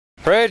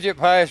Praise you,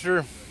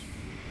 Pastor.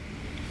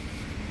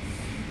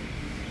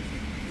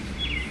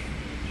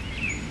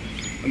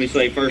 Let me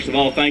say, first of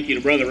all, thank you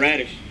to Brother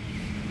Radish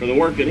for the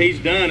work that he's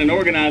done in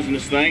organizing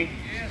this thing.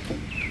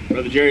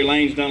 Brother Jerry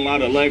Lane's done a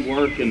lot of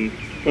legwork and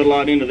put a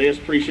lot into this.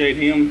 Appreciate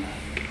him.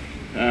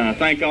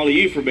 Thank all of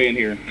you for being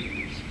here.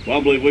 Well,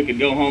 I believe we could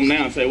go home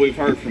now and say we've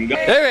heard from God.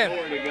 Amen.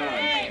 Glory to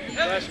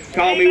God.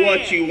 Call me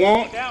what you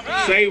want,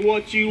 say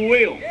what you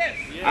will.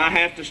 I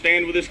have to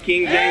stand with this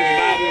King James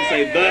Bible and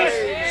say,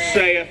 thus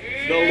saith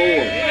the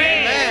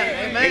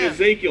Lord. In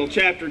Ezekiel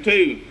chapter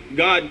 2,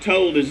 God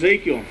told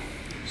Ezekiel,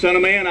 Son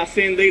of man, I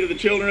send thee to the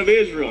children of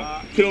Israel,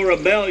 to a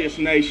rebellious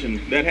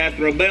nation that hath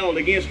rebelled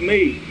against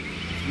me.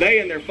 They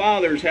and their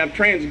fathers have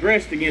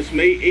transgressed against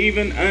me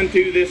even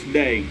unto this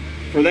day.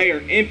 For they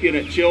are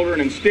impudent children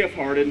and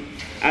stiff-hearted.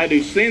 I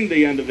do send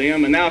thee unto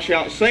them, and thou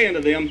shalt say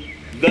unto them,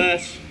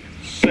 Thus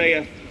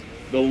saith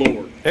the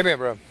Lord. Amen,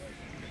 bro.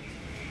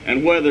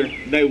 And whether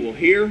they will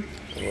hear,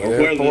 or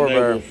whether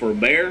they will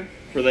forbear,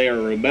 for they are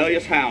a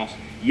rebellious house,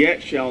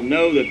 yet shall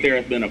know that there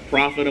hath been a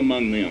prophet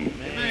among them.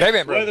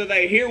 Amen, bro. Whether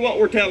they hear what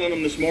we're telling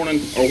them this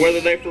morning, or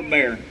whether they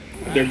forbear,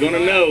 they're going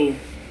to know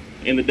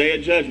in the day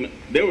of judgment.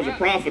 There was a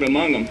prophet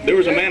among them. There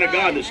was a man of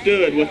God that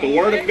stood with the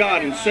word of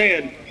God and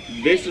said,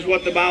 this is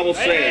what the Bible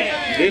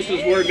says. This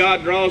is where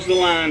God draws the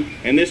line,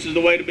 and this is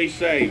the way to be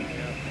saved.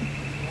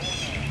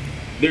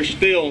 There's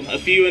still a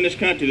few in this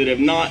country that have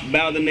not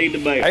bowed the knee to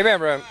Baal. Amen,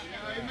 bro.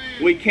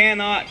 We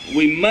cannot,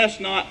 we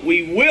must not,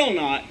 we will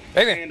not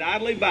stand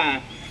idly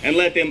by and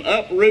let them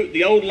uproot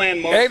the old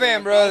landmarks.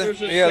 Amen, brother.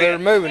 Yeah, they're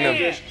moving them.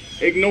 Just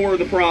ignore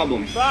the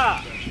problem.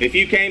 If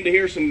you came to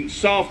hear some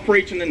soft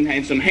preaching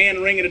and some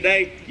hand wringing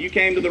today, you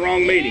came to the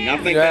wrong meeting. I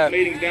think that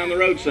meeting's down the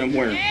road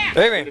somewhere.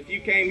 Amen. But if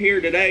you came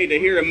here today to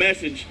hear a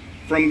message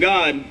from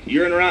God,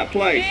 you're in the right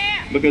place.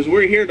 Because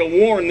we're here to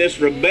warn this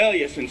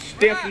rebellious and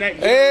stiff-necked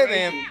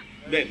generation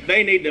that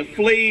they need to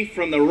flee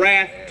from the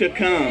wrath to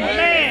come.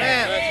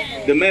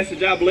 Amen. The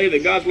message I believe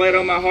that God's laid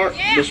on my heart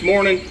this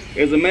morning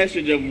is a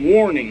message of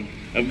warning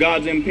of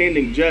God's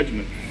impending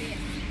judgment.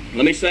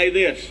 Let me say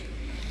this.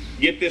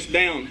 Get this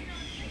down.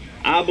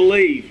 I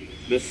believe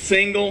the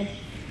single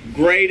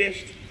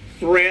greatest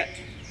threat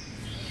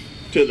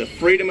to the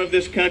freedom of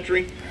this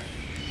country,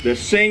 the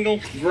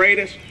single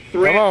greatest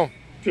threat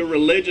to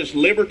religious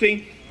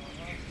liberty,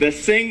 the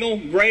single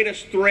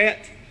greatest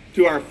threat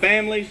to our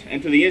families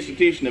and to the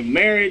institution of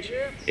marriage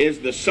is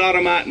the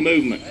Sodomite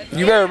movement.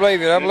 You better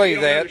believe it. I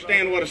believe that. If you don't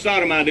understand what a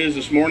Sodomite is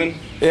this morning,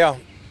 yeah.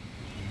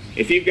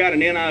 If you've got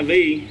an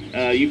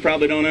NIV, you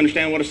probably don't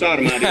understand what a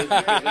Sodomite is.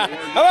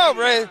 Come on,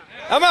 Brad.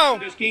 Come on.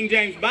 This King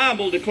James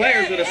Bible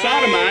declares that a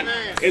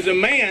Sodomite is a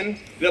man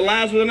that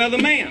lies with another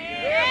man.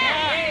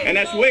 And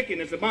that's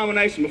wickedness,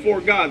 abomination before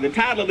God. The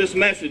title of this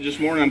message this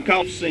morning, I'm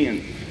called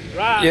Sin.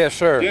 Right. Yes,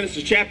 sir.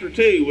 Genesis chapter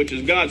 2, which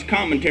is God's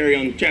commentary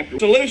on chapter 1. The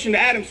solution to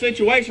Adam's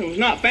situation was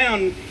not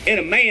found in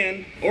a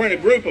man or in a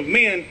group of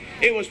men.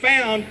 It was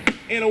found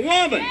in a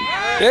woman.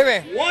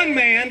 Amen. One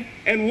man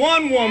and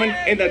one woman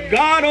in the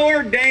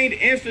God-ordained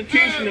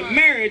institution of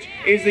marriage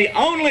is the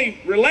only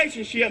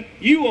relationship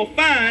you will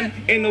find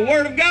in the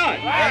Word of God.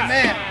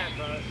 Amen.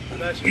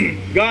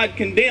 God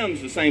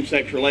condemns the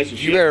same-sex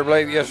relationship. You better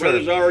believe it. Yes, sir.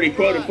 Brother's already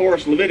quoted for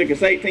us Leviticus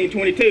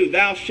 18:22.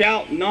 Thou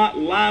shalt not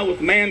lie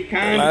with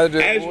mankind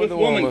as with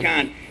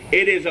womankind.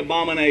 It is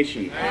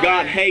abomination.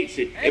 God hates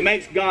it. It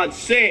makes God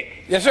sick.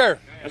 Yes, sir.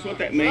 That's what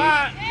that means.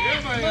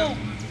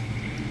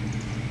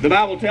 The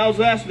Bible tells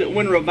us that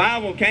when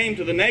revival came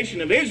to the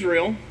nation of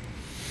Israel,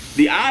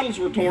 the idols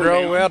were torn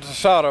down, out to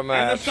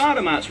Sodomites. and the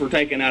Sodomites were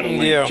taken out of the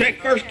land. Yeah.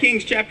 Check 1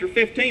 Kings chapter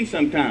 15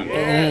 sometime.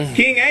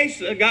 King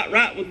Asa got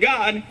right with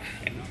God,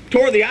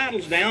 tore the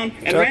idols down,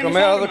 and took them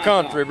out of the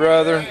country,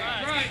 brother.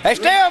 They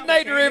still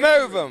need to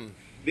remove them.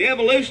 The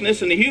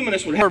evolutionists and the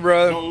humanists would have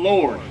the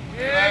Lord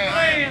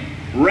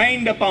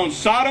rained upon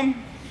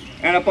Sodom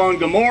and upon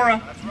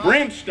Gomorrah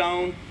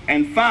brimstone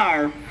and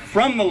fire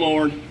from the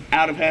Lord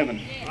out of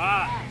heaven.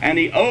 And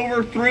he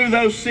overthrew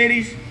those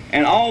cities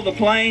and all the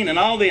plain and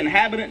all the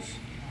inhabitants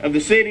of the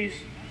cities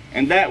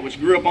and that which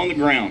grew up on the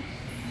ground.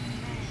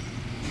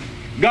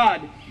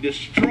 God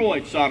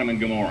destroyed Sodom and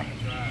Gomorrah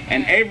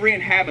and every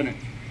inhabitant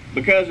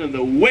because of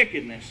the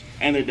wickedness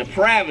and the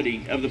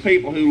depravity of the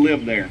people who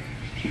lived there.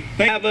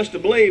 They have us to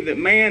believe that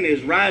man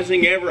is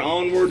rising ever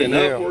onward and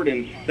upward,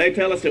 and they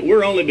tell us that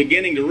we're only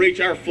beginning to reach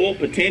our full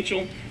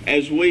potential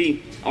as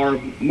we are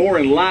more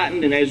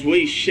enlightened and as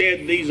we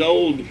shed these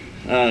old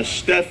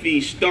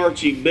stuffy,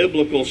 starchy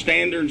biblical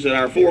standards that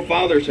our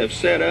forefathers have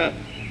set up.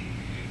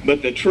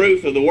 But the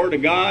truth of the Word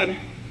of God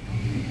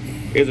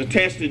is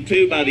attested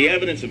to by the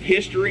evidence of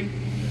history,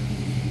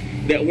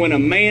 that when a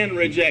man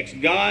rejects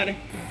God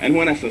and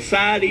when a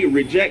society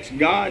rejects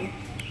God,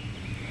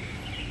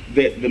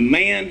 that the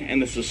man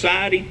and the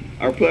society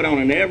are put on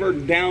an ever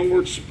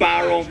downward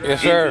spiral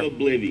into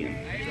oblivion.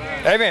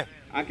 Amen.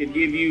 I could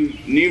give you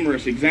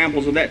numerous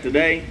examples of that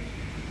today.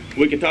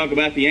 We could talk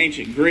about the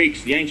ancient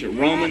Greeks, the ancient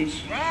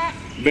Romans,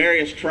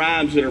 various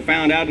tribes that are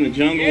found out in the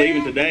jungle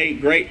even today,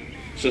 great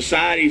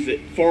societies that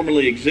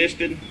formerly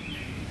existed.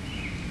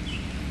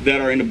 that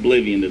are in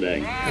oblivion today.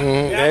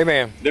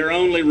 Amen. Their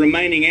only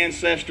remaining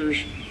ancestors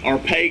are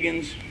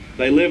pagans.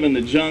 They live in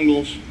the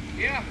jungles.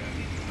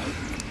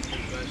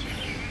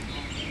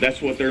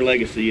 That's what their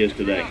legacy is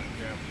today.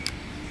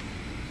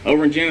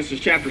 Over in Genesis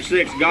chapter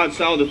 6, God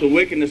saw that the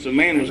wickedness of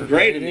man was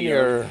great in the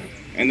earth,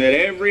 and that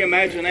every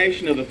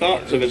imagination of the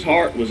thoughts of his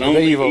heart was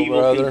only evil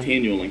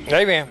continually.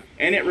 Amen.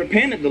 And it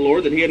repented the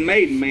Lord that he had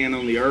made man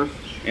on the earth,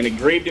 and it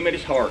grieved him at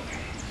his heart.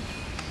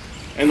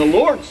 And the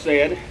Lord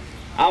said,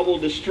 I will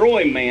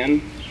destroy man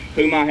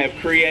whom I have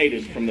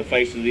created from the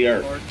face of the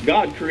earth.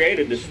 God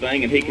created this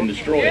thing and he can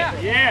destroy it.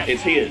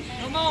 It's his.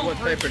 What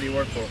paper do you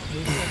work for?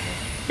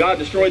 God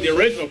destroyed the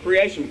original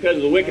creation because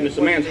of the wickedness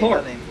of man's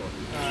heart.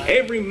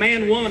 Every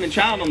man, woman, and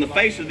child on the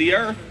face of the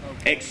earth,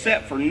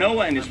 except for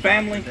Noah and his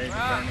family,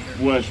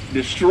 was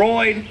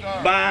destroyed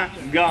by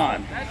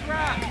God.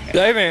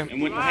 Amen.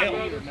 And went to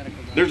hell.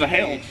 There's a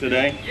hell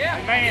today.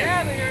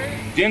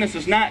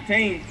 Genesis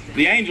 19,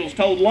 the angels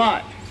told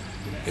Lot,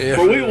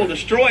 for we will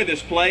destroy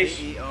this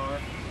place,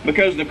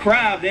 because the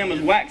cry of them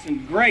is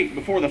waxing great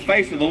before the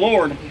face of the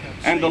Lord,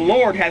 and the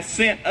Lord hath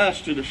sent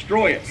us to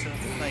destroy it.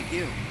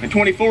 In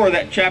 24 of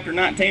that chapter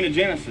 19 of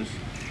Genesis,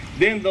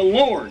 then the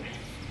Lord,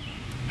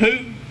 who?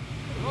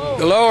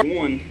 The Lord.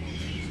 1,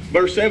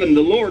 verse 7,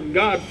 the Lord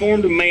God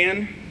formed a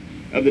man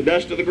of the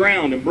dust of the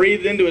ground and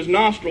breathed into his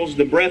nostrils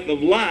the breath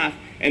of life,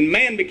 and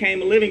man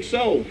became a living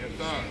soul.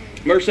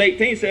 Verse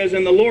 18 says,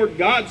 and the Lord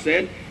God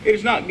said, it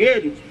is not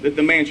good that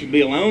the man should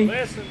be alone.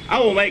 I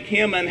will make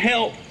him an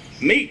help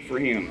meet for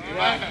him.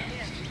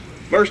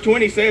 Verse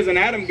 20 says, and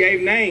Adam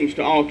gave names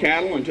to all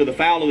cattle and to the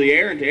fowl of the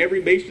air and to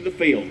every beast of the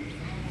field.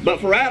 But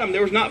for Adam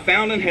there was not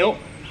found an help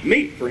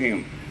meet for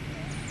him.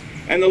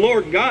 And the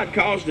Lord God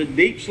caused a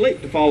deep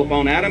sleep to fall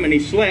upon Adam, and he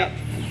slept.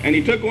 And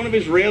he took one of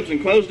his ribs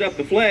and closed up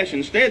the flesh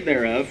instead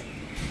thereof.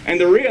 And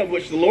the rib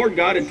which the Lord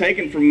God had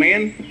taken from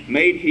man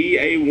made he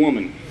a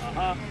woman,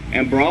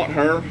 and brought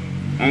her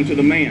unto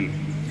the man.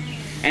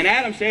 And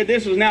Adam said,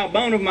 this is now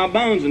bone of my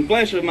bones and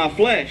flesh of my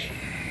flesh.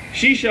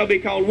 She shall be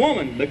called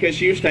woman, because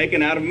she was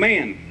taken out of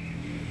man.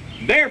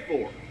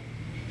 Therefore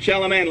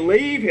shall a man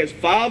leave his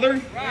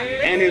father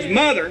and his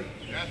mother,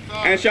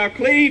 and shall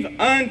cleave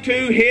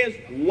unto his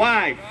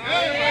wife,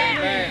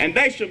 and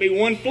they shall be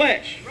one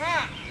flesh.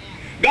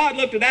 God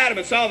looked at Adam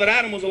and saw that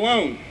Adam was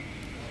alone.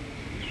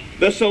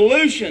 The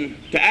solution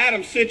to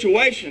Adam's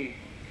situation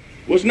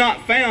was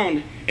not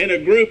found in a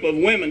group of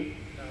women.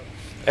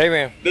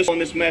 Amen.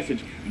 This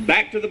message,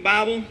 back to the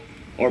Bible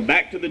or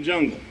back to the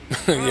jungle.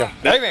 Yeah.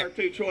 That's Amen. our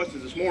two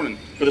choices this morning.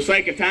 For the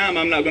sake of time,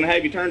 I'm not going to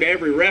have you turn to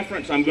every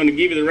reference. I'm going to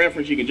give you the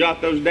reference. You can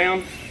jot those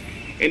down.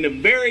 In the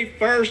very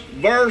first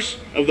verse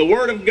of the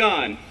Word of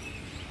God,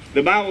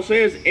 the Bible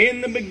says,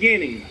 in the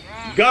beginning,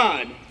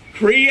 God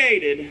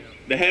created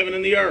the heaven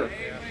and the earth.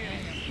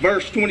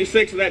 Verse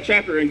 26 of that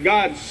chapter, and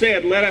God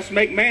said, let us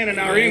make man in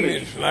our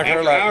image,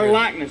 after our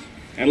likeness,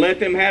 and let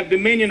them have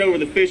dominion over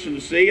the fish of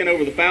the sea, and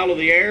over the fowl of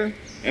the air,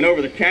 and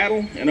over the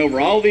cattle, and over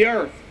all the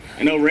earth,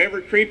 and over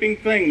every creeping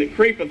thing that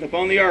creepeth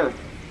upon the earth.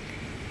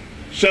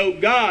 So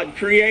God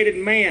created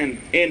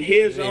man in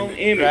his own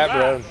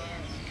image.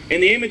 In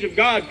the image of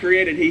God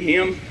created he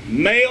him,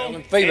 male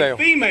and female.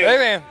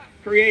 Amen.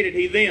 Created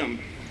he them.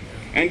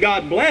 And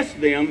God blessed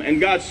them, and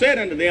God said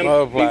unto them,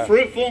 be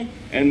fruitful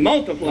and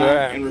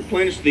multiply and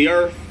replenish the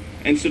earth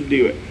and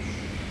subdue it.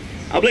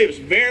 I believe it's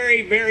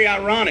very, very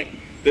ironic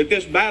that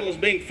this battle is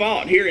being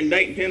fought here in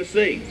Dayton,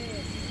 Tennessee.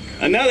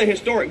 Another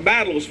historic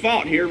battle was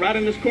fought here right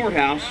in this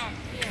courthouse,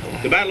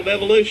 the Battle of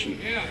Evolution.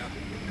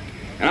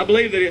 And I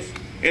believe that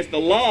it's the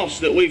loss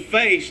that we've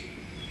faced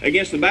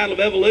against the Battle of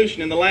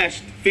Evolution in the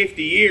last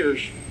 50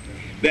 years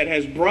that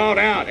has brought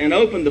out and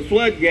opened the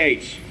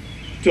floodgates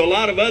to a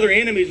lot of other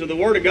enemies of the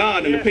Word of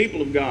God and the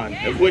people of God,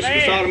 of which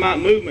the Sodomite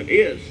movement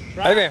is.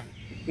 Amen.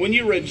 When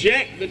you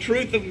reject the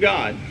truth of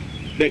God,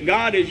 that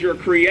God is your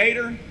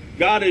creator,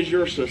 God is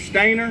your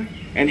sustainer,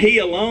 and He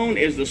alone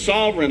is the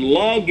sovereign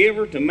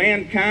lawgiver to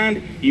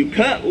mankind, you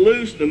cut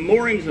loose the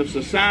moorings of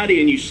society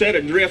and you set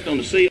adrift on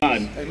the sea of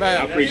God.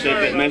 Amen. I appreciate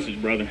that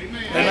message, brother.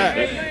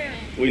 Amen.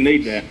 We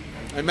need that.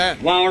 Amen.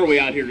 Why are we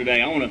out here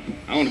today? I want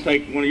to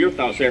take one of your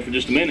thoughts there for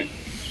just a minute.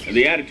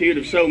 The attitude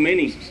of so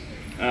many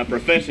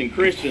professing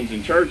Christians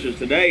and churches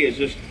today is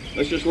just,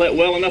 let's just let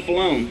well enough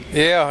alone.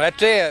 Yeah,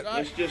 that's it.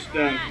 Let's just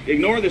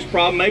ignore this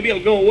problem. Maybe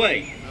it'll go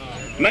away.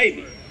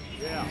 Maybe.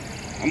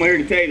 I'm here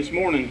to tell you this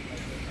morning,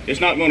 it's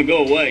not going to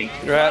go away.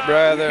 Right,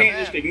 brother. You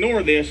can't just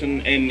ignore this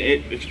and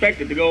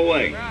expect it to go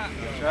away.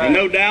 And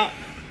no doubt,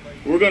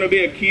 we're going to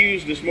be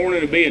accused this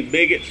morning of being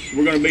bigots.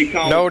 We're going to be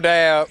called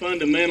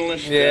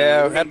fundamentalists.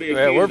 Yeah,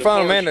 we're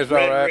fundamentalists,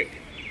 all right.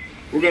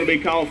 We're going to be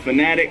called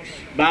fanatics,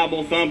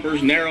 Bible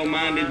thumpers,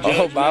 narrow-minded,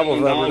 judgmental, Bible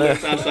and all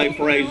thumpers. this. I say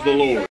praise the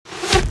Lord.